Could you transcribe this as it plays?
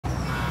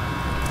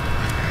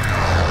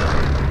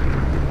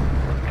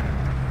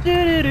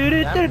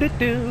I'm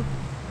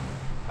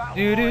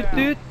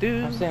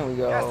saying we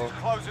go.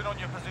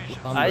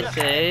 I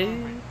say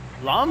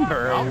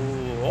lumber.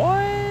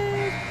 What?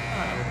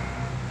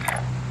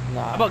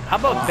 Nah. How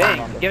about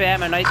bang? Give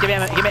him a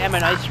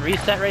nice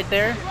reset right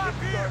there.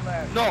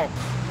 No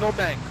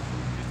bank.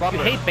 You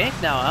hate bank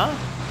now, huh?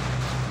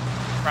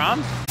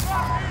 From?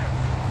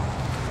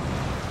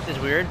 This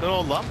is weird. Good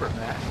old lumber,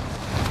 man.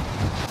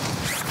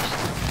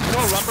 You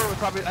know, lumber was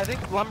probably. I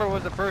think lumber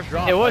was the first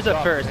drop. It was the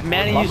first.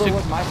 Manny used to.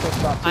 Was my first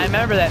drop too. I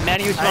remember that.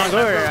 Manny used to want to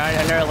go there. I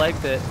never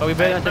liked it. But we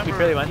played on we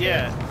really went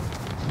there.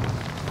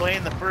 Yeah.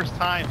 Playing the first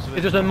time. So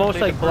it was the most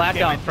like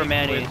blackout for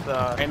Manny.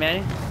 Right,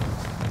 Manny?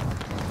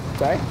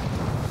 Sorry?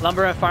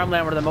 Lumber and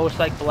farmland were the most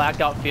like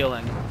blackout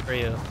feeling for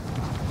you.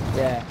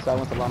 Yeah, so I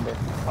went to lumber.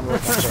 Lumber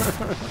was my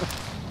first.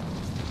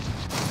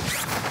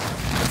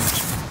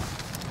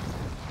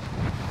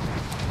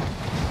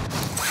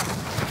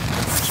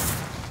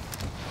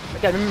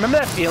 Yeah, remember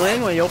that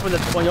feeling when you open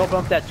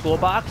up that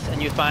toolbox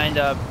and you find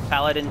a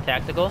paladin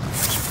tactical?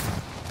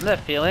 Remember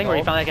that feeling where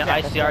you find like an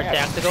ICR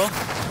tactical?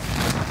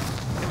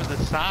 It was the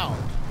sound.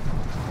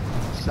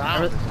 The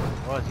sound is what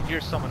it was. You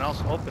hear someone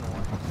else open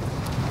one.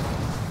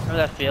 Remember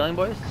that feeling,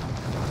 boys?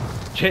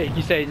 Jake,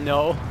 you say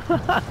no.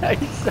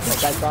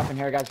 Guys dropping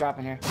here. Guys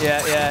dropping here.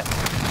 Yeah.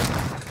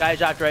 Guy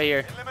dropped right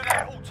here.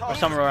 Or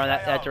somewhere around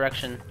that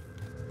direction.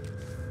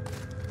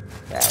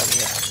 Yeah, over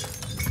here.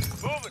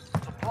 Moving.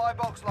 Supply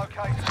box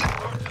located.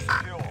 Move to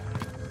secure.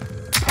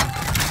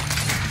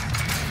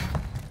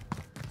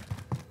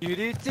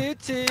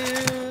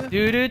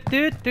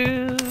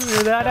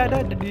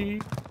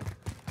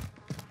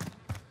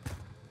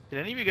 Did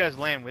any of you guys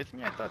land with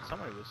me? I thought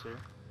somebody was here.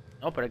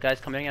 Oh, but a guy's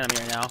coming in on me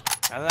right now.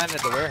 I landed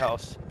at the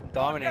warehouse. I'm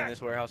dominating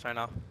this warehouse right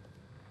now.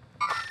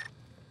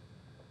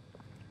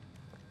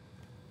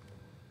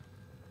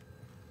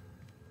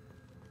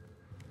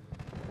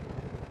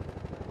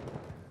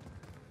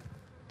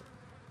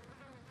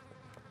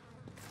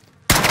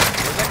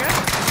 Where's that guy?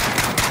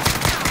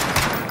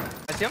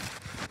 I see him.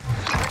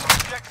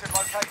 Objective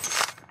located.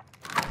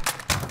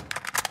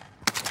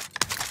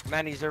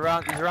 Man, he's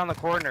around the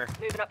corner.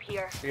 Moving up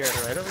here. Here,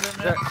 right over there,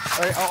 man.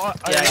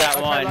 Yeah, I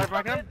got one.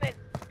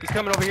 He's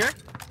coming over here.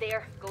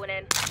 There, going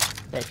in.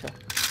 Thanks,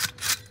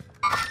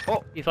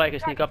 Oh, He thought he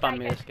could sneak up on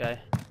me, this guy.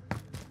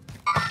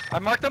 I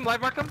marked him.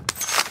 Live marked him.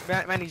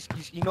 Man,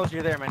 he knows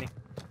you're there, Manny.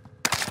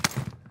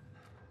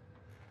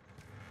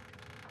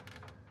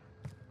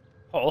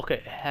 Oh,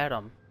 okay, had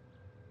him.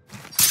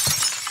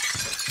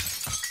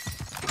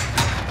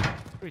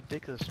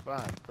 Ridiculous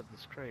spot. Put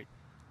this crate.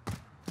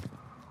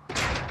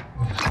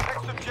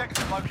 Next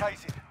objective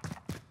located.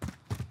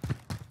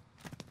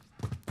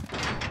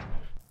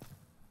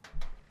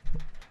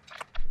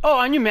 Oh,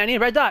 on you, Manny.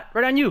 Red dot.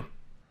 Right on you.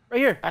 Right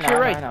here. I To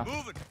your right. know.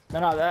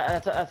 No,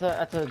 that's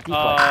a decoy.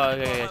 Oh,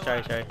 okay.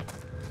 Sorry.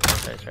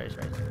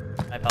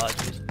 My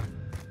apologies.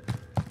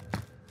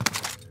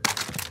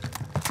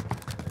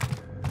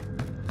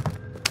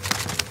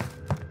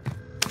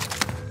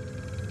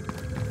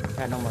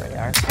 Got no more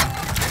AR.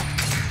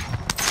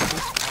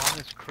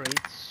 This crate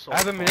so I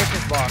have a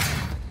munitions box.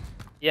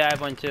 Yeah, I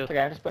have one too. Okay,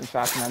 I'm just putting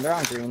shots in them. They're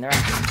on green. They're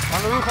on green.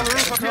 On the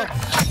roof, up here.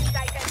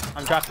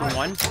 I'm dropping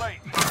one.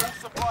 Complete. All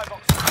supply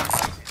boxes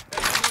located.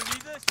 Anyone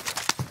need this?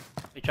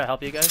 Let me try to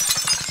help you guys.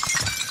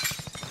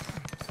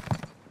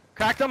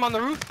 Cracked them on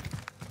the roof.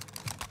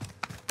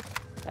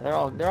 Yeah,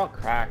 they're all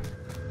cracked.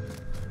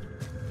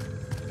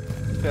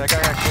 Yeah, that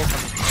guy got killed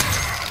from me.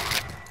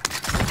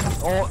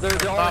 Oh,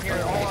 they're all in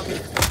here. All on me.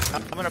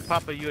 I'm gonna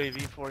pop a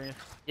UAV for you.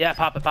 Yeah,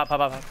 pop it. Yeah,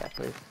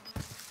 please.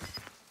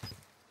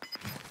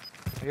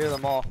 I hear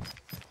them all.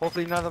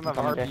 Hopefully none of them have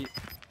a heartbeat.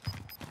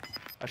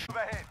 Move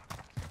ahead.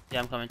 Yeah,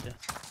 I'm coming too.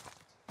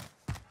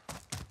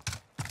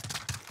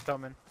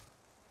 Coming.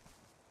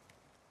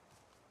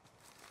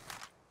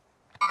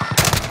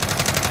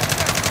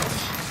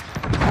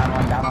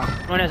 Down one.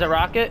 One has a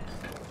rocket.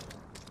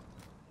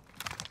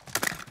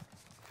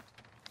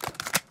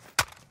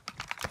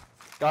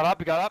 Got up,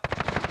 he got up.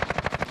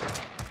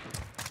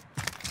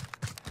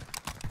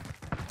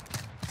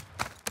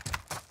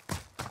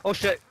 Oh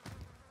shit.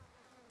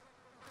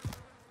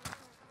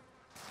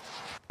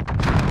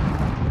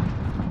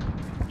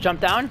 Jump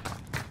down.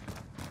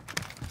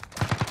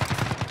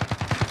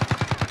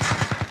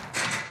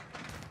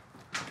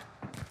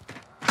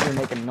 You're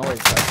making noise,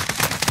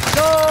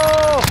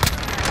 though.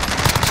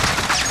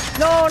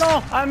 No!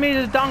 No! I mean,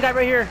 there's a down guy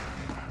right here.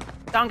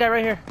 Down guy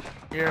right here.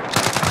 Here.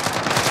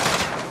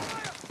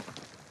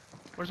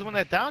 Where's the one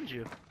that downed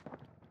you?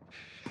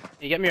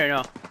 You get me or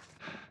no?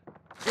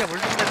 Yeah,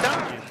 where's the one that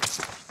downed you?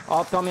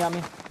 Oh, throw me on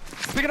me.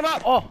 Picking him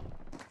up. Oh,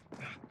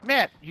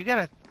 Matt, you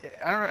gotta.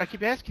 I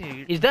keep asking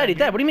you. he's dead. He's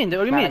dead. What do you mean?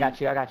 What do you Man, mean?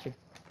 I got you.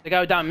 The guy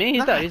who downed me?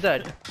 He's dead. He's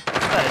dead.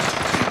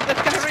 That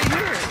guy right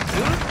here,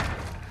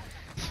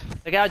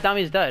 The guy who downed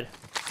me is dead.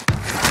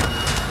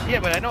 dude. Yeah,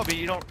 but I know, but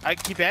you don't. I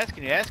keep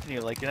asking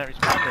you, like you're not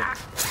responding.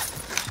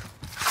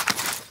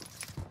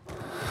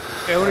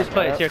 Here, what are these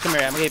plates? Here, come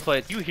here. I'm gonna get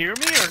plates. You hear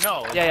me or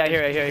no? Yeah,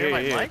 here.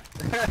 My mic?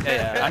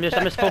 Yeah. I'm just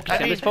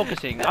focusing. I'm just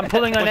focusing. I'm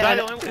pulling on Was it. I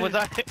the only? Was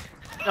I?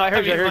 No, I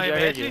heard you. I Am heard you. I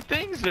heard you.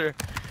 Things or?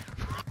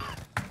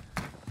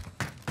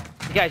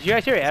 Guys, you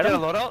guys hear Let's get a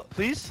Adam? loadout,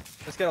 please.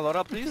 Let's get a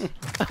loadout, please.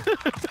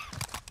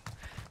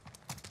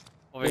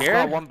 Over There's here?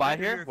 not one by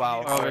here.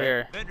 Wow. Over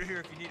here. Vendor here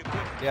if you need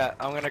equipment. Yeah,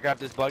 I'm gonna grab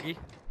this buggy.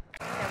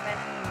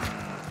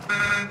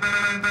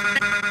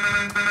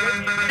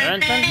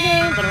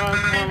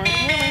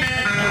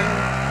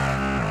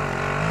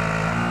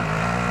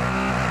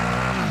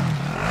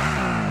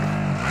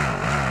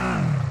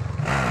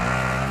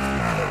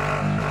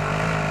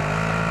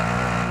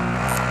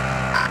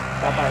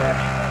 Stop by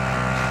there.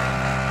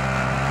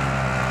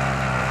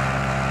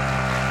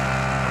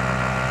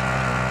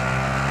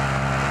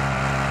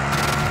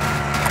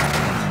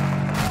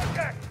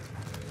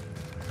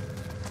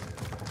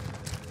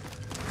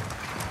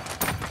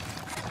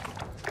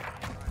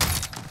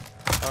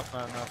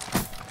 Oh,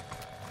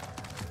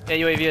 no.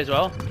 Yeah, UAV as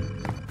well.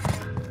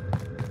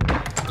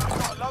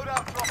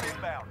 Loadout drop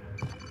inbound.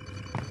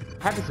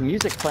 I have this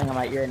music playing on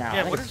my ear now. I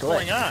Yeah, think what it's is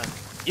going glitched.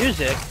 on?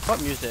 Music?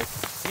 What music?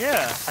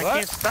 Yeah, I What?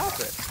 can't stop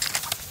it.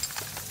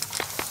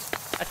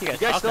 I think You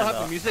guys still have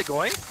the music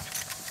going?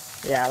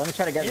 Yeah, let me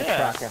try to get in the Yeah.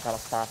 truck if that'll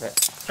stop it.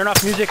 Turn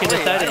off music in the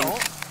Wait, I settings.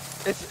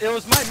 don't. It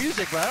was my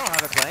music, but I don't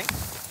have it playing. Dude,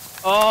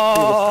 it's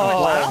Oh.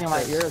 blasting on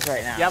my ears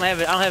right now. Yeah, I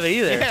don't have it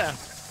either. Yeah.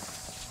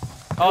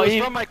 Oh, it was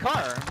even, from my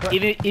car. But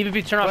even if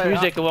you turn off Wait,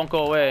 music, it won't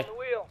go away.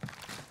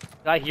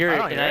 I hear I it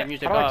don't and hear I it. have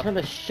music How do I off. turn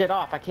this shit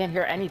off? I can't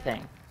hear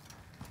anything.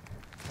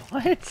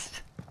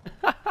 What?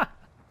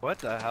 what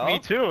the hell? Me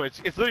too. It's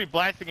literally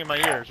blasting in my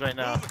ears right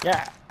now.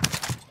 Yeah.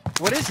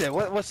 What is it?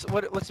 What's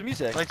the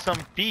music? Like some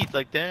beat,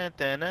 like da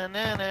da na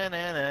na na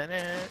na na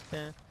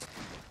na.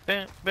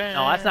 No,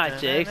 that's not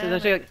Jake's.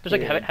 There's like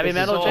Dude, heavy this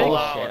metal is Jake.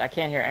 loud. bullshit. I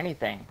can't hear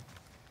anything.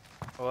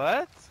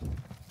 What?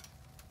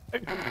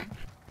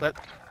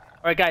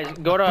 Alright guys,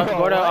 go to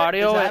What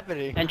audio is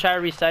happening? and try to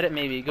reset it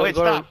maybe. Go Wait,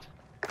 go stop.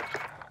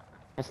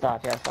 It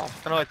stopped, yeah, it stopped.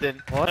 Oh, no, it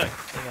didn't. What?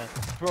 Hang on.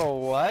 Bro,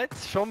 what?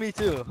 Show me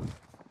too.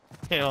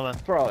 Hey, hold on.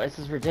 Bro, this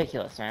is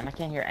ridiculous, man. I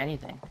can't hear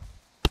anything.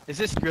 Is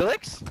this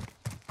Skrillex?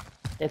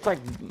 It's like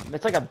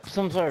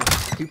some sort of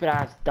stupid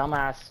ass,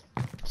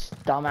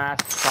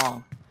 dumbass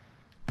song.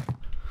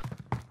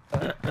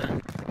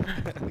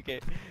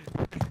 Okay.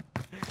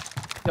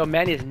 Yo,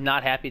 Manny is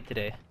not happy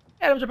today.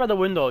 Adam's up by the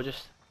window,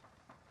 just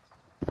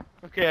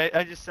Okay,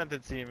 I just sent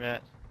it to you,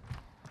 Matt.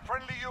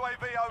 Friendly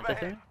UAV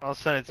overhead. I'll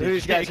send it to Who you.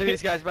 these guys? Who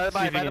these guys? By the See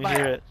by, if you by the can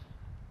hear by. it.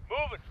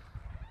 Moving.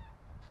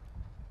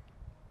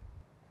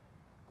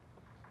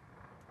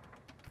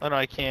 Oh no,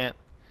 I can't.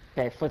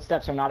 Okay,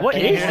 footsteps are not a what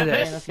thing. is hear in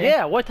this? this game.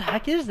 Yeah, what the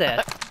heck is that?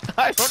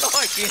 I don't know.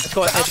 I can't. Let's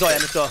go, let's go,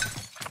 let's go.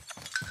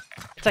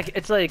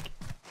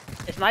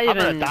 It's not I'm gonna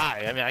even.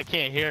 die. I mean, I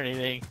can't hear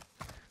anything.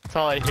 That's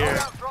all I hear.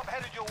 Loadout drop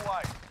headed your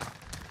way.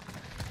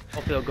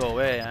 Hopefully it'll go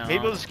away. I don't Maybe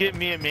know. we'll just get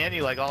me and Manny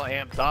like all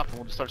amped up and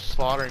we'll just start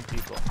slaughtering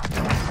people.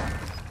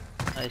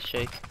 Nice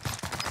shake.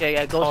 Okay,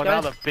 yeah, ghost Oh,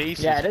 now guys. the bass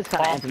Yeah, is it is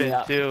kinda amping me pumping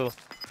up. too.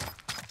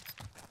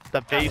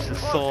 The bass is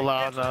so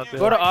loud out there.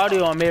 Go to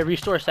audio and maybe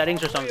restore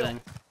settings or something.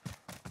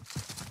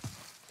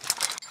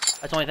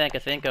 That's the only thing I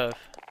could think of.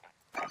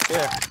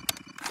 Yeah.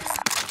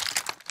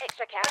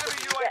 Extra cash.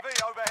 Enemy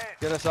UAV overhead.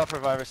 Get us up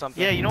revive or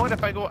something. Yeah, you know what?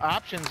 If I go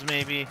options,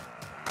 maybe.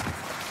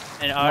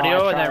 And No,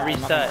 audio I and then tried,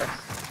 nothing reset.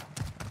 works.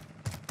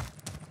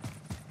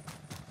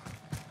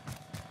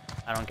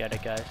 I don't get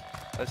it, guys.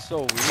 That's so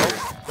weird.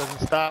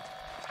 Doesn't stop.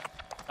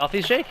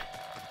 Alfie's shake?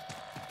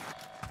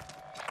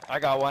 I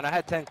got one. I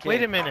had 10K.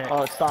 Wait a minute.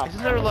 Oh, it stopped.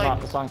 Isn't there It like-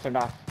 stopped. The song's turned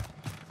off.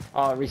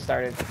 Oh, it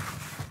restarted.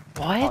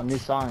 What? Oh, new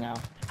song now.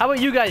 How about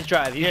you guys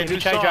drive? You, Yeah, you new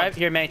try to song. drive?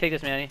 Here, Manny, take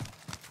this, Manny.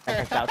 I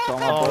checked out so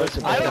my Oh, bullets.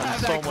 this are I one's don't big.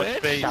 have got that so much glitch.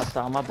 space. Shouts to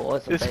all my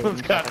bullets. are This big.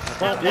 one's got so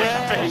much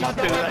Yeah, space shut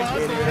to down it. my I can't boss,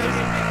 hear dude.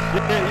 anything.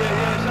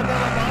 Yeah. Shut down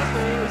my boss,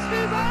 dude.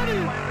 Stay body.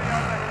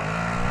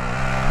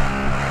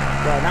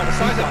 Bro, now the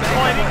song's Songs are on. big.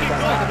 Oh, I didn't keep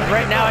going.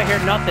 Right now I hear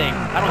nothing.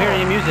 I don't hear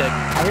any music.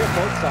 I hear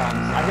both songs.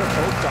 I hear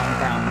both songs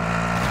now.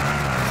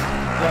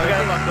 I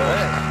forgot about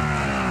those.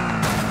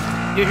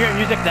 You hear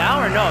music now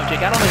or no,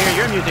 Jake? I don't hear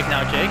your music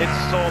now, Jake. It's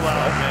so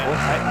loud,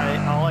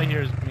 man. All I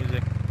hear is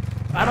music.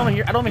 I don't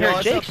hear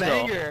Yo, Jake's it's a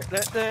though. banger.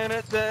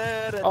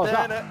 Oh,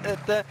 stop,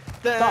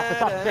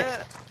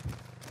 fixed.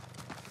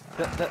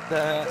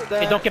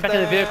 Hey, don't get back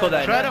in the vehicle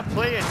then. Try to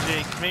play it,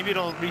 Jake. Maybe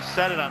it'll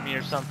reset it on me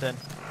or something.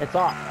 It's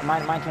off.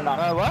 Mine turned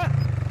off. What?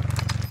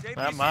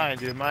 Not mine,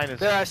 dude. Mine is.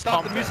 There, I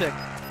stopped the pumping. music.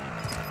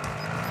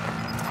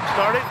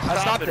 Start it. I Stop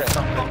stopped it. it. Or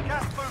something.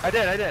 Gas moving. I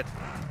did.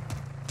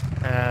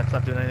 It's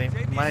not doing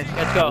anything. Mine's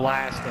Let's go.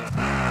 blasting.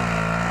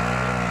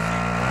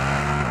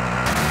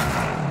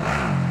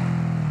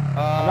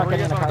 I'm not where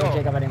you getting in the guys car wanna with go?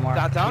 Jacob anymore.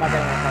 Downtown? I'm not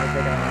getting in the car with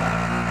Jacob anymore.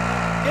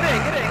 Get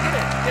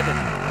in.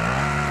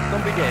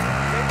 Don't be gay.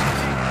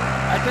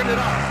 I turned it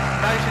off.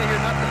 Now you should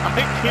hear nothing.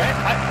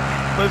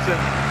 Listen,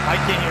 I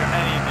can't hear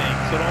anything,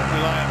 so don't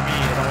rely on me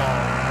at all.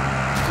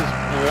 It's just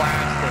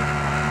blasting.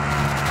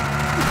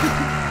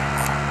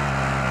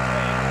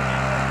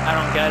 I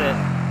don't get it.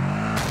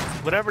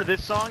 Whatever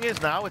this song is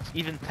now, it's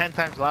even 10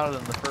 times louder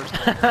than the first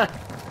one.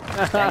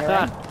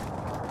 Bangarang.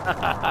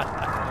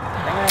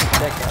 Bangarang's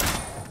sick,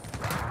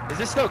 though. Is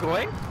this still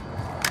going?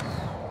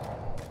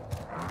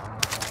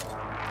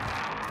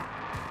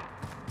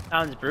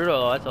 Sounds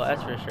brutal.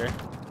 That's for sure.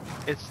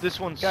 It's this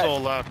one's Guys. so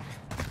loud.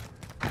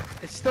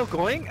 It's still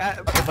going?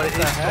 But it's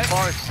so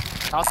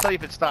far. I'll tell you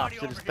if it stops.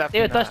 It is Stay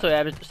definitely with us, not. though,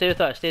 Abby. Stay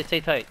with us. Stay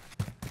tight.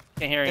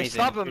 Can't hear Hey, anything.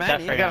 stop You're him, deaf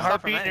man. right I got now.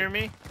 heartbeat Stop, near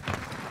me.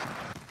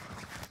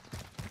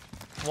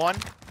 One.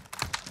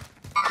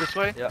 This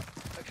way. Yeah.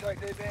 Looks like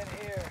they've been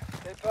here.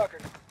 They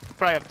puckered.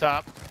 Probably up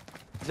top.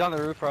 He's on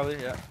the roof, probably,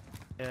 yeah.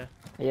 Yeah.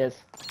 He is.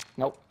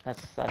 Nope.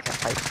 That's a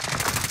pipe.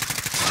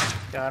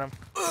 Got him.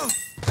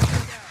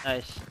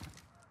 Nice.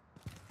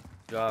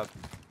 Good job.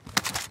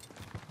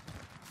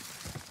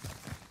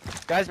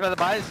 Guys by the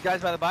by? Is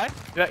guys by the by?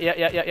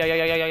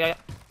 Yeah.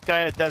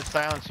 Guy at dead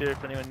silence here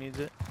if anyone needs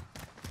it.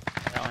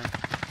 That one.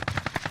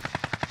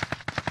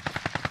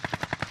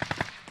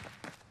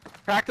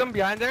 Cracked him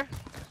behind there.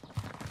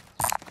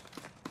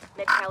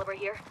 Mid caliber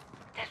here.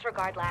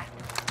 Disregard last.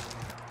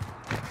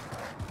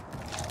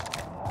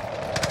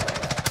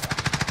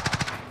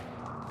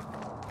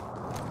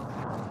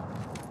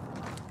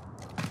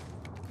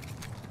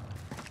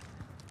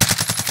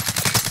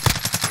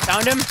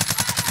 Found him.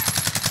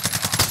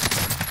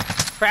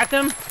 Cracked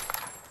him.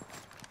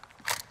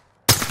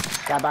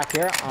 Guy back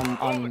here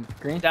on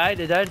green. Died.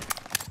 They died.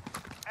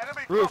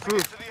 Enemy Roof, dropping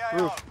roof, into the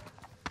AO. roof.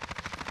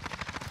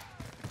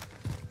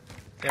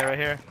 Yeah, right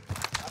here.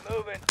 I'm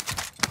moving.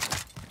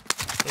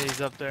 Yeah,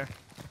 he's up there.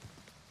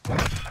 An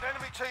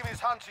enemy team is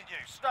hunting you.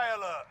 Stay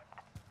alert.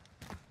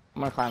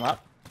 I'm gonna climb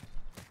up.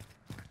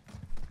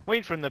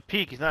 Waiting for him to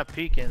peek. He's not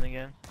peeking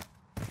again.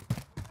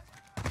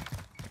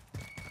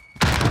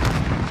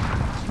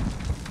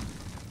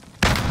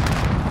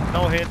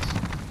 No hits.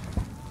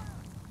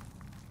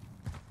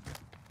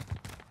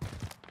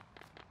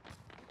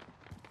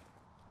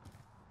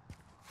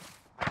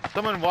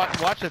 Someone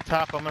watch the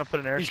top. I'm gonna put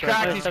an airstrike. He's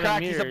cracked, he's 7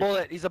 cracked, he's a meters.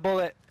 bullet, he's a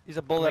bullet, he's a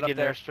I'm bullet gonna up get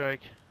an there. airstrike.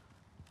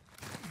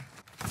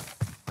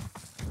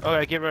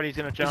 Okay, get ready. He's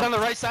gonna jump. He's on the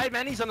right side,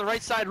 man, he's on the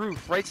right side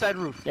roof,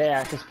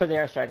 Yeah, just put the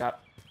airstrike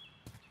up.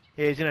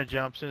 Yeah, he's gonna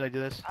jump as soon as I do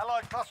this.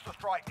 Allied cluster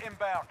strike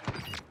inbound.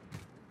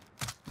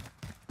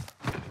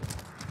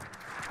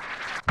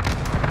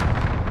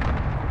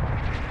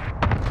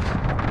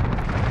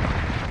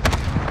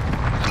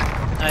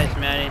 Nice,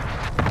 Manny.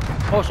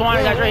 Oh, Swan,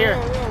 guys, right here.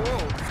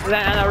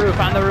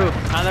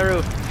 On the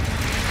roof.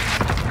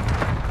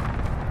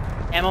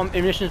 Ammo,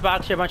 ammunitions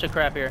box here, a bunch of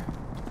crap here.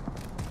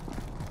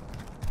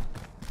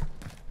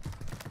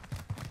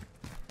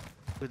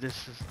 Dude,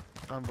 this is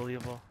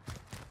unbelievable.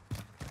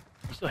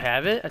 You still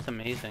have it? That's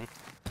amazing.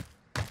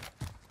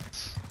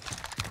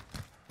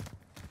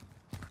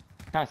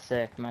 Kind of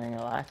sick, I'm not even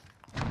gonna lie.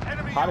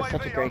 Enemy COD is UAV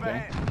such a great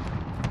overhead.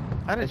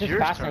 How It does just yours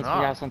turn fascinates me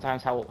how off?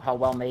 sometimes how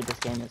well made this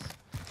game is.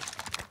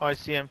 Oh, I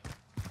see him.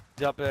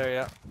 He's up there,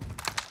 yeah.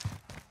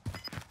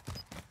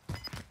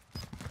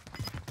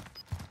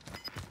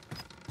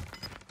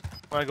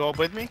 Wanna go up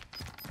with me?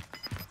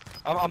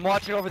 I'm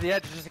watching over the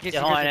edge just in case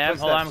Yeah, he hold on, hears Ab.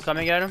 the Hold on, I'm footsteps.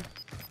 coming at him.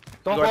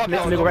 Don't Let walk me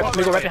down, go don't right walk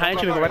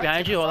behind you. Let me go right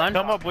behind you. Hold on.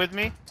 Come up with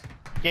me.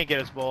 Can't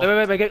get us both. Wait,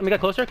 let me get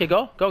closer. Okay,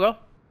 go. I'm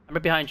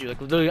right behind you, like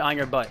literally on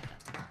your butt.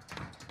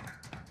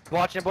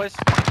 Watching it, boys.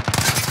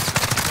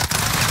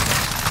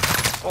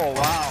 Oh,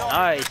 wow.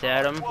 Nice,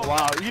 Adam.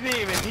 Wow, you didn't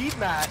even need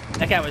that.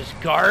 That guy was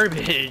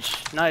garbage.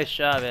 Nice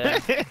job,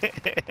 Adam.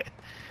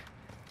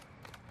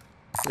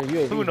 The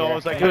UAV Who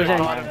knows? I He was could have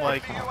in- caught him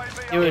like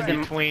UAV He was in overhead.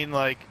 between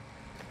like.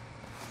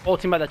 Whole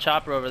team by the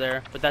chopper over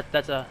there, but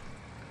that's a.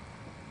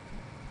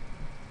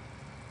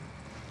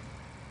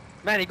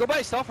 Manny, go buy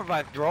a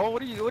self-revive, Dro.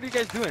 What are you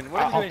guys doing?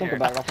 What are you I'll doing think here?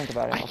 about it. I'll think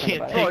about it. I I'll can't think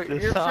about take it. Bro,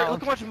 this look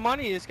sound. how much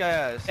money this guy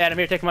has. Adam,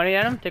 here, take money,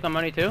 Adam. Take my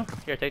money too.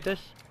 Here, take this.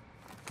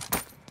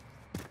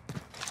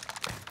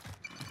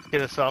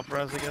 Get a self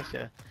res, I guess.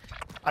 Yeah.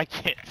 I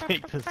can't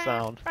take the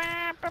sound.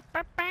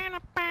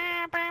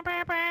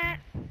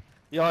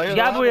 Yo, You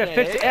gotta be able to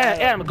fix it.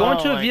 Adam, go Oh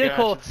into a my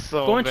vehicle. gosh, it's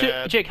so Go into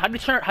bad. Jake. How do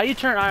you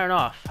turn iron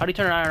off? How do you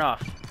turn iron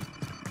off?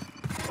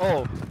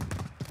 Oh,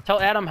 Tell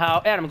Adam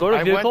how. Adam, go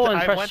to a vehicle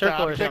and press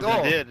circle or options,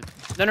 something. I did.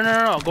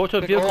 No. Go to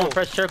a Pick vehicle O. and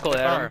press circle,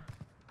 Pick Adam. R.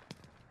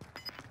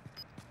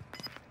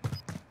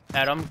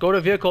 Adam, go to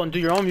a vehicle and do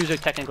your own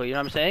music technically. You know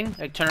what I'm saying?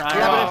 Like turn iron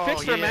Yeah, but off. it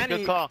fixed for yeah, Manny.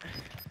 good call.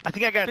 I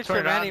think I gotta Fixed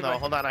turn for it on Manny, though. but-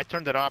 Hold on, I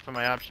turned it off in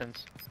my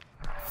options.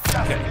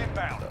 Gas is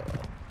inbound.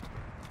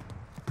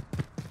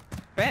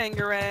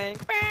 Bangarang.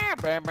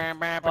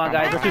 Come on,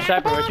 guys. We're two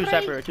separate.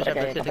 Let's get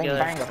Okay, together.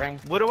 bang, bang.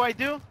 What do I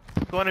do?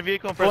 Go in a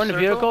vehicle and press Go in the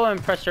circle? vehicle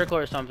and press circle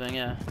or something.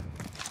 Yeah.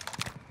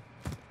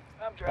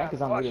 I'm Bank is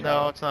driving. unreadable.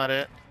 No, it's not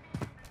it.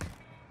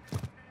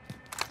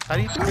 How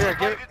do you do Here,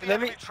 it?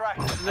 let me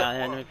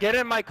get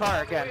in my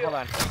car again. Hold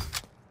on.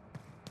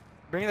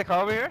 Bring the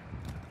car over here.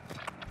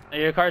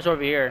 Your car's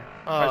over here.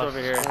 Car's Oh, over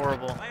here. it's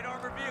horrible. Light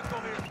armored vehicle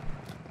here.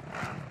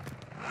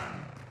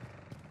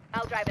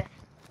 I'll drive it.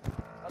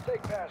 I'll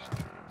take passage.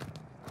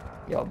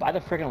 Yo, by the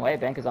freaking way,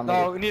 bank is on the.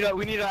 No, we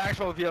need an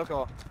actual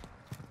vehicle.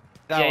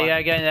 That Yeah, one. you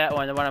gotta get in that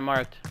one, the one I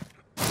marked.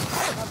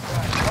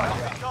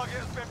 Target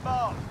has been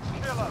marked.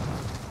 Kill him.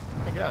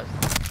 I guess.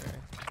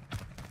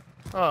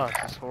 Oh,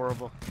 this is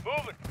horrible.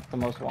 Moving. the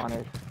most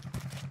wanted.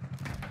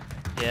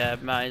 Yeah,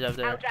 mine's up I'll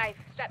there. drive.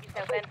 Strap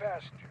yourself Take in.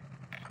 passenger.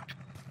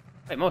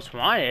 Wait, most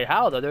wanted?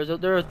 How though?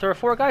 There were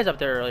 4 guys up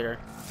there earlier.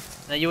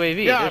 In the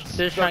UAV. Yeah,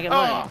 They're just trying to get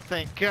money. Oh,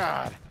 thank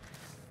God.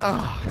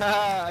 Oh,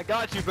 I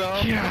got you,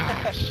 bro.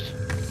 gosh.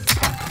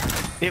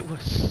 It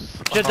was.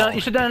 You should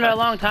have done it a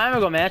long time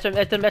ago, man.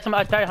 That's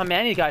how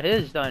Manny got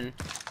his done.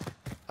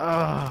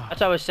 Oh.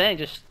 That's what I was saying.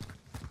 Just.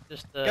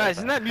 Guys,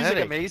 isn't that music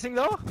headache. amazing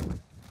though?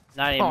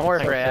 Not anymore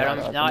thank for you. Adam.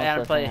 That's Now almost Adam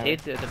like probably that.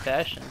 hates the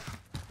fashion.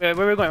 Wait,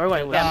 where are we going? We're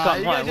going. Adam,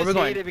 come you on. guys Where we just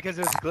going? hate it because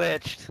it was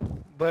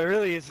glitched. But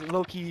really, it's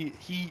low-key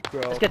heat,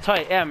 bro. Let's get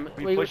tight. Adam,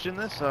 We pushing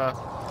this? Man,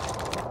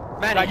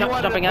 Guy you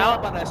wanted jumping to pull out?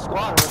 up on that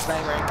squad with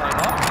bang right now.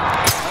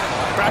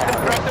 Crack him,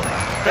 crack him.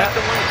 Crack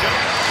him when you jump.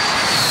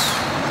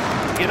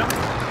 Get him.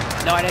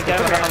 no, I didn't get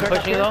him. I'm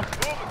pushing though.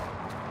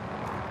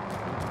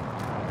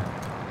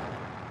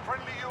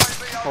 Friendly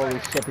UAV Holy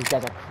overhead. shit, these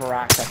guys are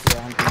cracked up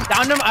here.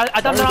 Downed him. I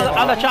downed him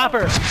on the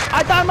chopper.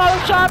 I downed him on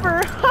the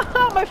chopper.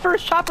 My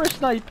first chopper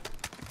snipe.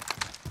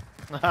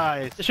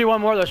 Nice. Shoot one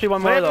more though. Shoot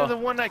one What more happened to though.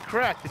 the one that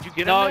cracked? Did you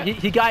get No, him? yet?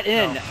 he got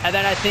in, No. and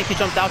then I think he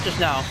jumped out just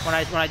now when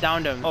I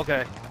downed him.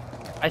 Okay.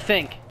 I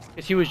think,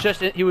 cause he was just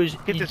he was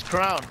Get this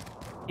crown.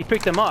 he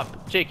picked him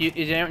up. Jake,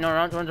 is there no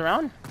runs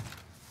around?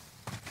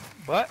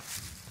 What?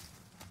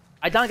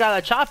 I downed guy on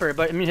the chopper,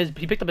 but I mean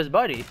he picked up his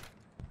buddy.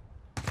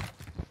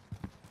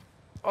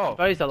 Oh.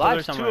 Buddy's So alive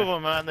there's somewhere. 2 of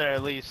them on there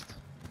at least.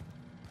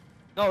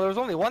 No, there was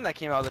only one that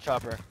came out of the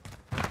chopper.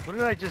 What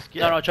did I just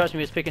get? No, trust me,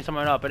 he was picking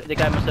someone up, but the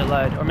guy must have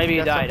lied, or maybe he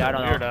Got died. I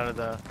something don't weird know. Out of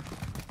the...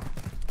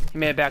 He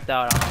may have backed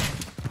out. I don't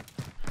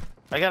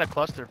know. I got a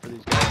cluster for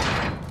these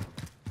guys.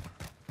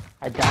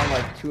 I downed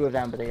like 2 of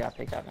them, but they got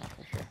picked up now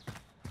for sure.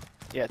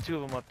 Yeah, 2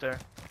 of them up there.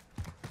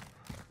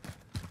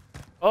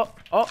 Oh.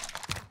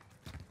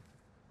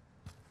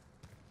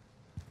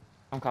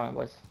 I'm coming,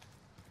 boys.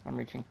 I'm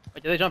reaching.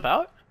 Wait, did they jump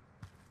out?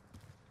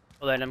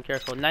 Hold on, I'm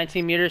careful.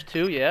 19 meters,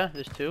 2. Yeah,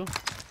 there's 2. Are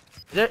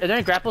there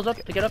any grapples up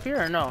to get up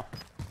here or no?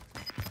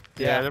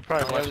 Yeah, they're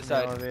probably on the other watching the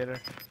side. elevator.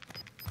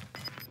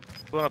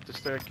 Going up the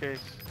staircase.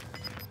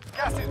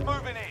 Gas is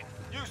moving in.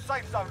 New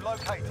safe zone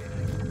located.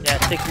 Yeah,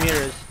 6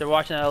 meters. They're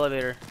watching the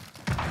elevator.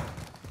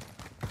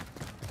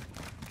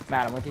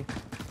 Matt, I'm with you.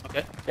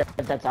 Okay. Yeah,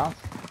 that sounds.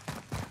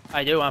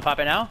 I do. Want to pop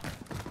it now?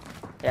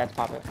 Yeah, it's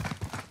pop it.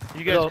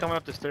 You guys Hello. coming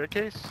up the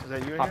staircase? Is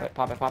that you in Pop here? it,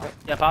 pop it, pop it.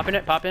 Yeah, popping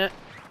it.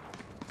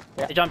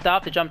 Yeah. They jumped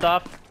off.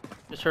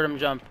 Just heard him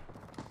jump.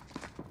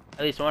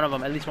 At least one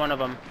of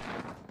them.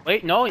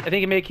 Wait, no, I think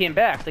he may have came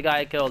back. The guy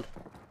I killed.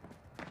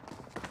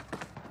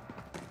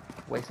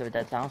 Waste of a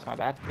dead sounds, my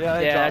bad. Yeah,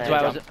 they Yeah, dropped.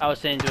 that's yeah, why I was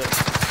saying do it.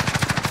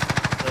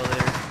 So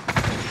later.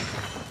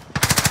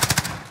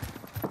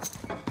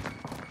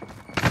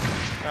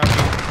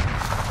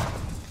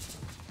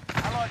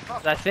 Allied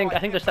cluster I think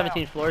strike there's inbound.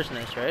 17 floors in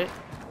this, right?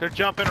 They're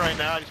jumping right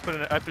now. I just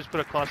put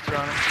a cluster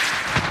on them.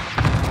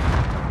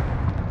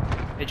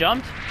 They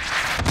jumped?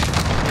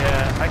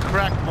 Yeah, I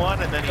cracked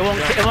one and then he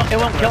jumped. It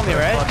won't kill me,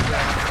 right?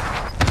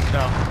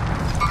 No.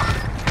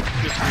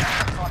 Just me.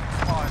 Time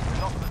expired.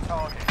 We lost the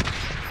target.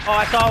 Oh,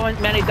 I saw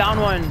one. Manny down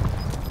one.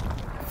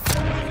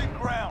 Losing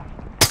ground.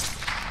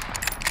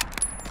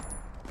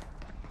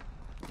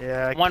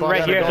 Yeah. I One caught right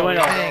that here at the goal.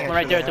 window. Dang, I One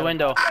right there at the should've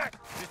window.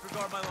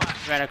 Disregard my line.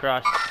 Ran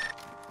across.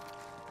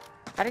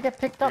 How did he get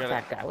picked up, Yeah.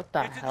 that guy? What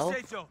the hell?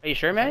 Are you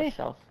sure, Manny?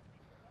 Myself.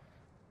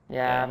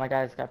 Yeah, Yeah. my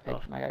guy got picked.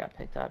 Oh. My guy got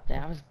picked up.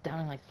 Damn, I was down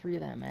in like 3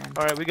 of them, man.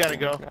 All right, we gotta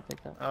go. Got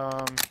picked up.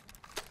 There's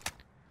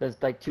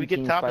There's like 2 we get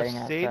teams top of fighting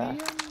at. stadium?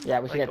 Yeah,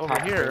 we should Like get over top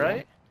of here, stadium.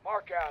 right?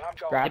 Mark out. I'm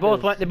going. Grab They both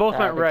is, went. They both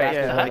went the right. grab Yeah.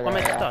 is The heck? over What am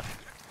I there, stuck?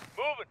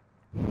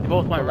 Moving. They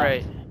both went left.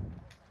 right.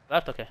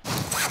 Left. Okay.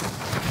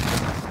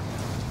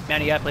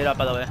 Manny, you got played up,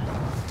 by the way.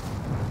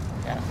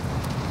 Yeah.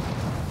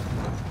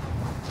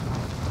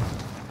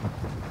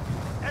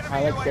 Enemy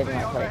I like UAV saving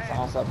my plates. overhead.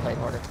 Also plate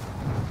order.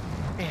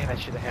 Man, I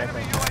should have had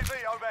Enemy that.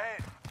 UAV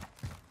overhead.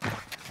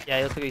 Yeah,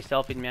 he looks like he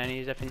selfied Manny.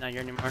 He's definitely not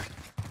here anymore.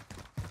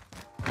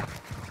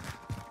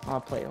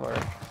 I'll plate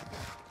order.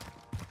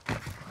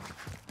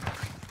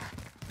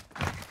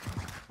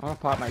 I'm gonna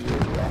pop my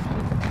UAV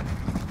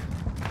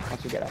actually.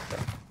 Once we get up there.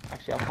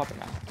 Actually, I'll pop it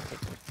now.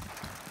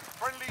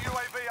 Friendly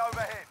UAV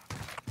overhead.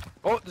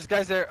 Oh, this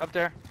guy's there, up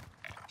there.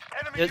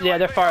 Enemy Yeah,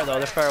 they're UAV far though.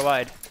 They're overhead. far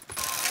wide.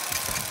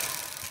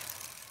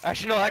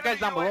 Actually, no, that guy's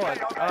down below us.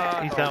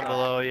 He's down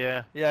below,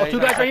 yeah. Yeah. Oh, he's 2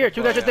 on guys right here. second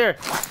 2 guys right floor,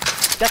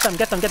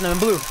 there. Get them in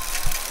blue.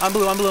 I'm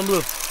blue.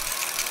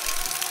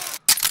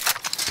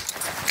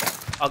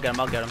 I'll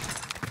get him.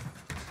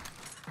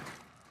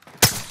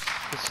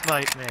 The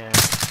snipe, man.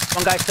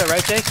 One guy's still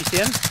right, Jake. You see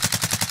him?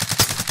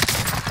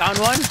 Down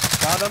one.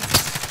 Got him.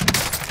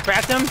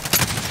 Cracked him.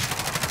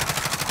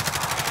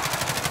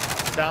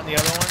 Down the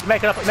other one.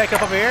 Make it up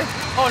over here.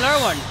 Oh,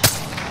 another one.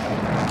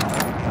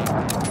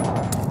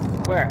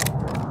 Where?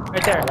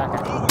 Right there. Oh, that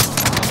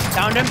guy.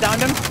 Downed him. Is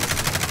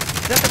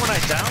that the one I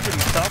downed? Did he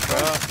stop,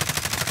 bro?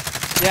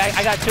 Yeah,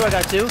 I got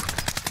two.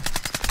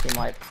 Team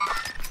wipe.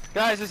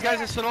 Guys, this guy's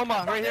in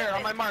Sonoma, right here,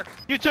 on my mark.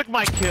 You took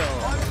my kill.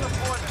 Time to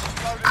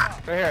deployment. Loading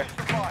up. Right here.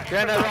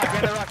 Behind that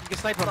rock, you can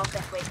snipe him. Both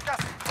this way. Gas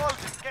is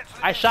closing. Get to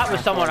the I shot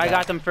with someone. I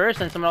got them first,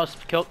 and someone else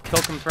kill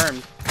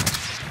confirmed.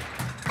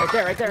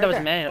 Right there. That was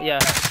Manny. Yeah.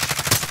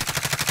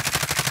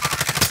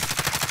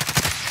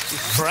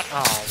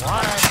 Oh,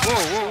 what?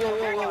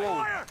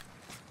 Whoa.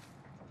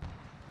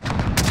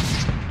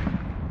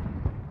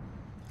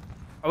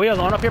 Are we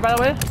alone up here, by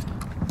the way?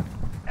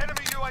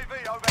 Enemy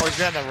UAV Oh, over.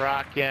 he's on the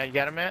rock. Yeah, you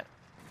got him, Matt?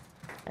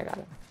 I got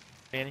him.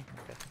 Danny?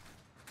 Okay.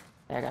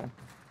 Yeah, I got him.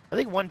 I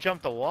think one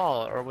jumped the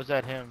wall, or was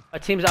that him? A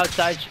team's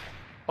outside.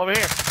 Over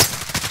here.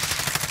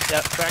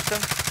 Yep. Cracked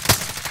him?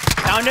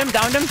 Downed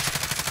him.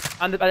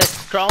 On the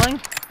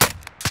crawling.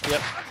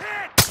 Yep.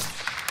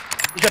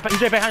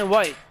 He's right behind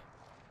white.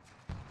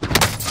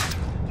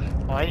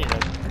 Oh, I need to...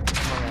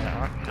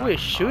 Who is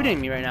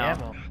shooting me right now?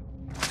 Ammo.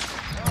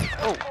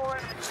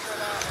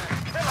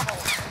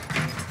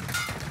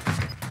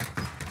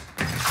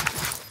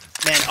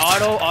 Man,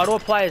 auto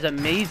apply is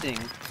amazing.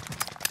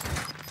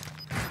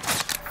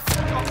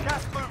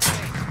 Gas moving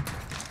in.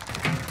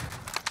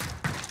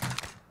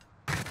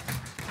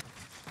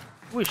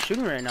 Who is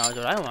shooting right now is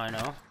what I want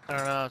to know. I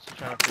don't know, I was just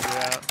trying to figure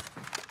it out.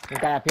 This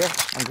guy up here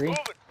on green. In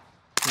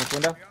this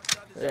window.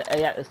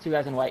 Yeah, there's 2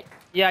 guys in white.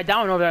 Yeah, I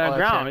down over there on Oh, the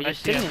that's ground. him. He's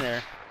just I see sitting him.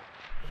 there.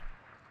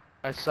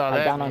 I saw Like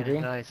that. down on man.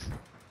 green? Nice.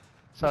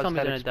 Saw his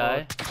Somebody's head gonna die.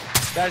 explode.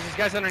 Guys, this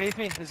guy's underneath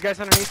me.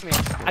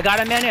 I got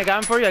him, Manny. I got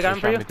him for you.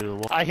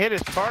 I hit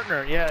his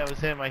partner. Yeah, it was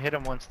him. I hit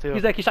him once too.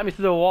 He's like, he shot me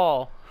through the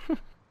wall. You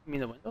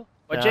mean the window?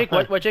 What, Yeah. Jake?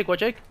 What,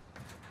 Jake?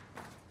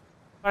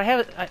 I have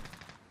it.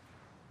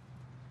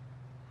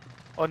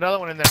 Oh, another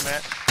one in there,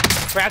 Matt.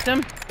 Cracked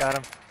him. Got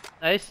him.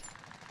 Nice.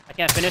 I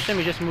can't finish him.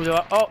 He just moved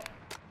up. Oh,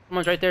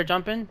 someone's right there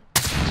jumping.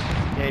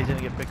 Yeah, he's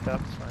gonna get picked up.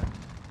 It's fine.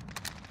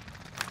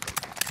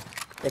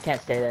 They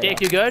can't stay there. Jake,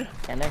 though. you good?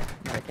 Can they?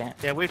 No, they can't.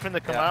 Yeah, wait for him to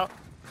come out.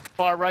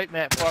 Far right,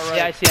 Matt. Far right.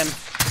 Yeah, I see him.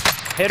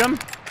 Hit him.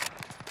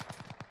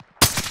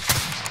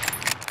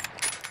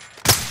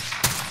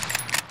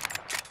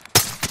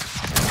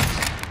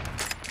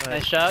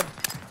 Nice job.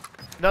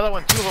 Another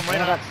one. 2 of them You right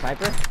know on. that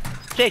sniper?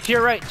 Jake, to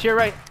your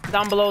right.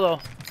 Down below though.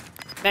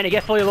 Manny,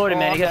 get fully loaded,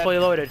 man. Get fully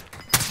loaded.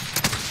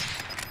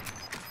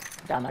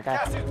 Down that guy.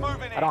 Gas is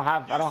moving in. I don't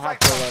have full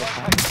load of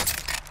time.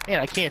 Man,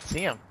 I can't see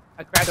him.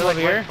 I cracked him They're over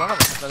like right here. in front of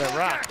us. By that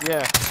rock.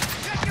 Yeah.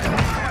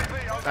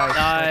 UAV over.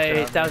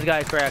 Nice. That was a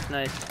guy cracked.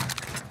 Nice.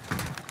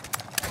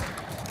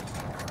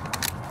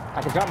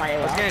 I can drop my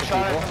AR. Let's get for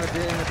shot people. at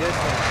from in the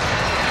distance.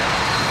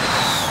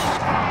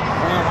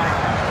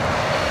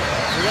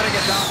 We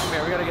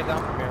gotta get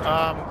down from here.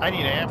 I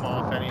need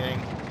ammo, if anything.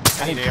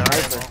 I need I need AR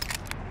sniper.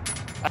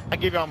 ammo. I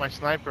give you all my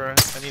sniper.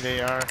 I need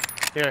AR.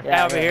 Here.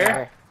 Yeah, over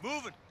here?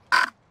 Moving.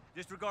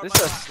 Disregard This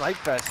is a snipe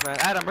fest, man.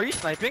 Adam, are you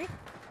sniping?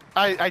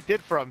 I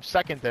did for a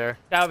second there.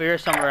 Guy over here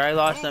somewhere. I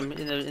lost him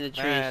in the trees.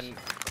 Man,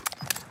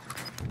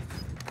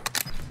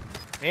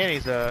 Man,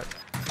 he's a.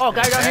 Oh,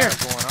 guy down here.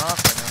 Going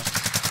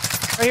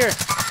off Right here.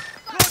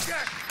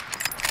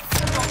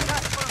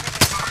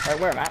 Right,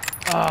 where, Matt?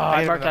 Oh,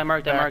 I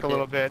marked back a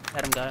little it. bit.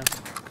 Had him die.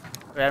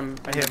 Had him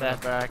I hit him in the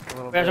back a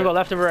little We have to bit. go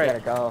left or You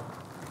right. gotta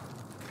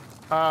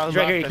go. He's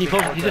right here.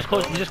 He just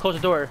closed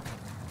the door.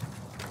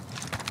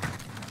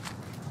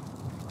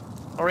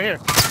 Over here.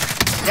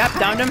 Yep,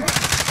 downed him.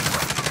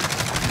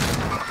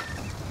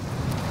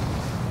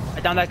 I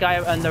downed that guy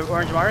on the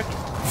orange mark.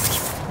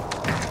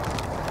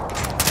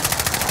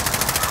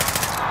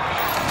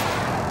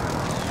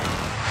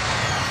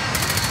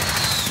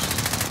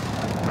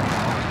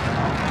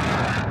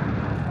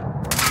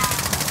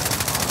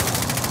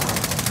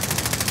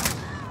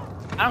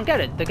 I don't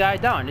get it. The guy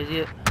down. Is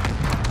he? I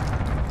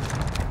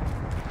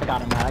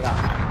got him, Matt. I got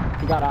him.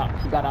 He got up,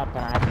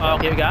 and I had to Oh,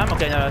 okay, we got him.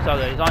 Okay, no, that's all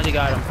good. As long as you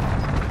got him.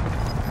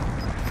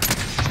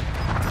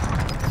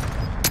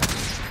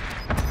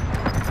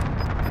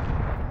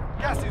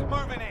 Gas is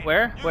moving in.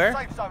 Where? New Where?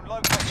 safe zone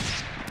located.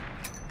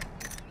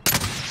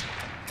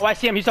 Oh, I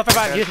see him. He still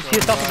survived. He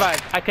still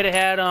survived. I could have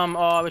had him. Oh,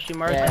 I wish you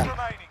marked. Yeah.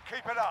 Remaining.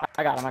 Keep it up.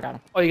 I got him.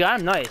 Oh, you got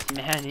him. Nice,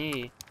 man.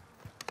 He.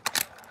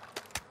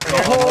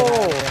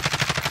 Oh!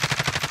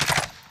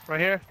 Right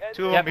here.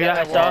 2 of Yep, them yeah, behind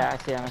I that saw. wall. Yeah, I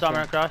see him. Saw him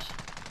run across.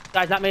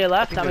 Guys, not many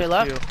left. Not many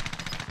left. Two.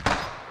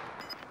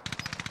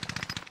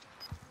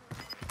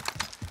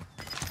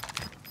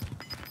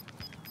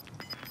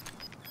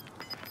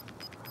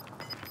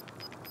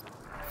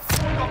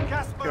 Got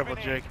gas Careful, moving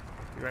in. Jake.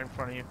 He's right in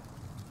front of you.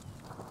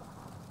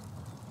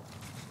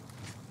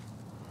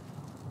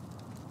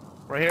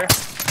 Right here.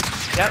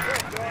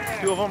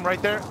 Yep. 2 of them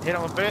right there. Hit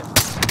him a bit.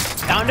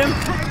 Downed him.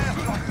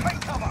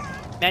 Take cover.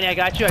 Manny, I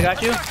got you.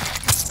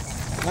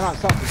 No, I'm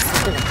stuck.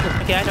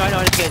 Okay, I know.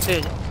 I just get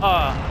it.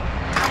 Oh.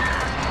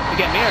 You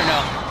get me or no?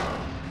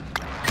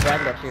 Yeah, I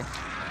can get you.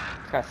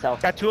 This guy's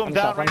self. Got 2 of them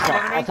down right in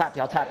front of me.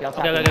 I'll tap you.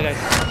 Okay.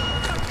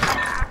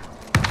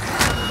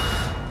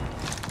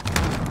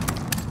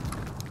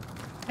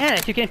 Man,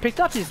 I keep getting picked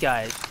up, these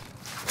guys.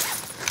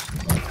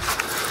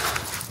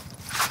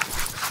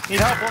 Need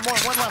help. One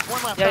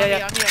left. Yeah, On yeah.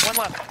 me, on me, one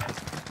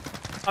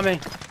left. I mean,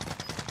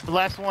 The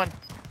last one.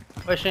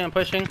 I'm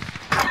pushing.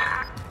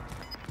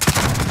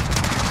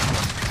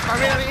 I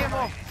ran out of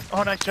ammo.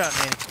 Oh, nice shot,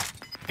 man.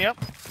 Yep.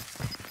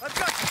 Let's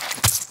go.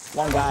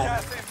 One guy.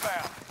 Gas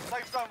inbound.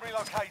 Safe zone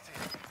relocated.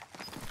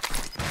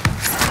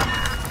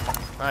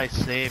 Nice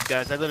save,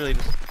 guys. I literally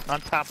was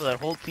on top of that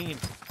whole team.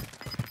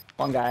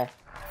 One guy.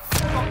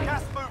 Got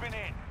gas moving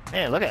in.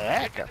 Man, look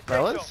at that,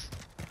 fellas.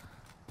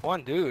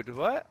 One dude,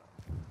 what?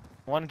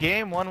 One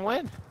game, one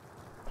win.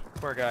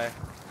 Poor guy.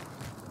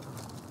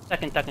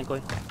 Second,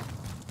 technically.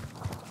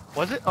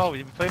 Was it? Oh, did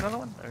you play another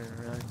one? Or,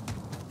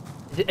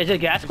 Is it a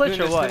gas He's glitch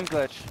doing or the spin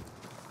what?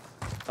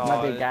 glitch.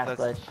 Might be a gas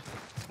that's-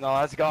 glitch. No,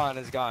 that's gone.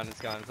 It's gone. It's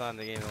gone. It's not in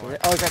the game Is anymore.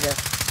 it? Oh, it's right there.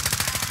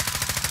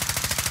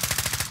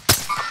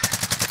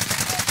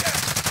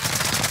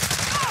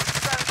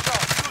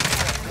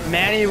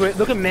 Manny,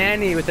 look at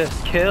Manny with his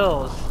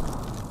kills.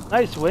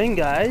 Nice win,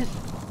 guys.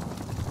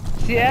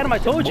 See, Adam, I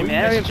told you,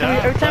 man. Nice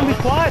job, Every time we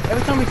quad,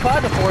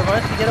 the four of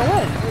us, we get a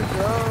win.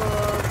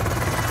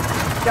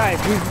 Guys,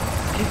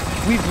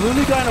 we've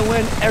literally gotten a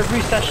win every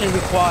session we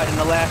quad in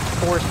the last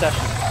 4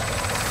 sessions.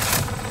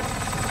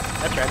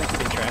 That's right, I'm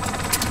keeping track.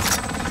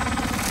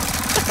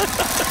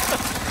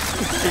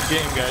 Good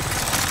game, guys.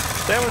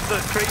 That was a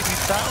crazy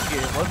sound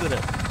game, wasn't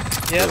it?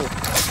 Yep.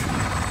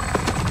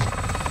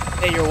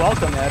 Hey, you're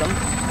welcome, Adam.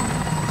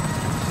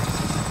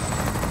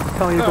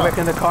 Telling you to go back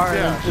in the car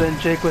Yeah. and then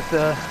Jake with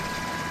the...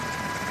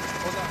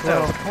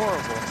 That was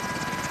horrible.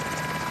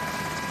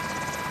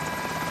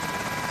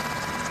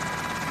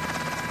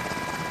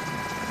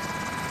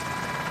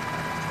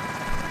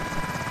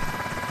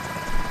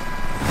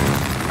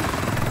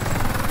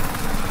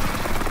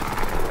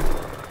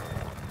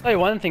 Tell you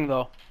one thing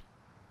though.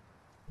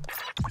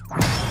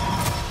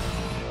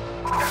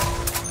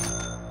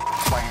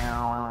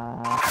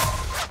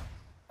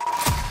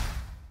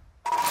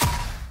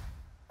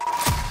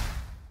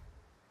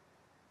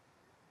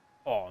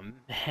 Oh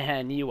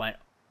man, you went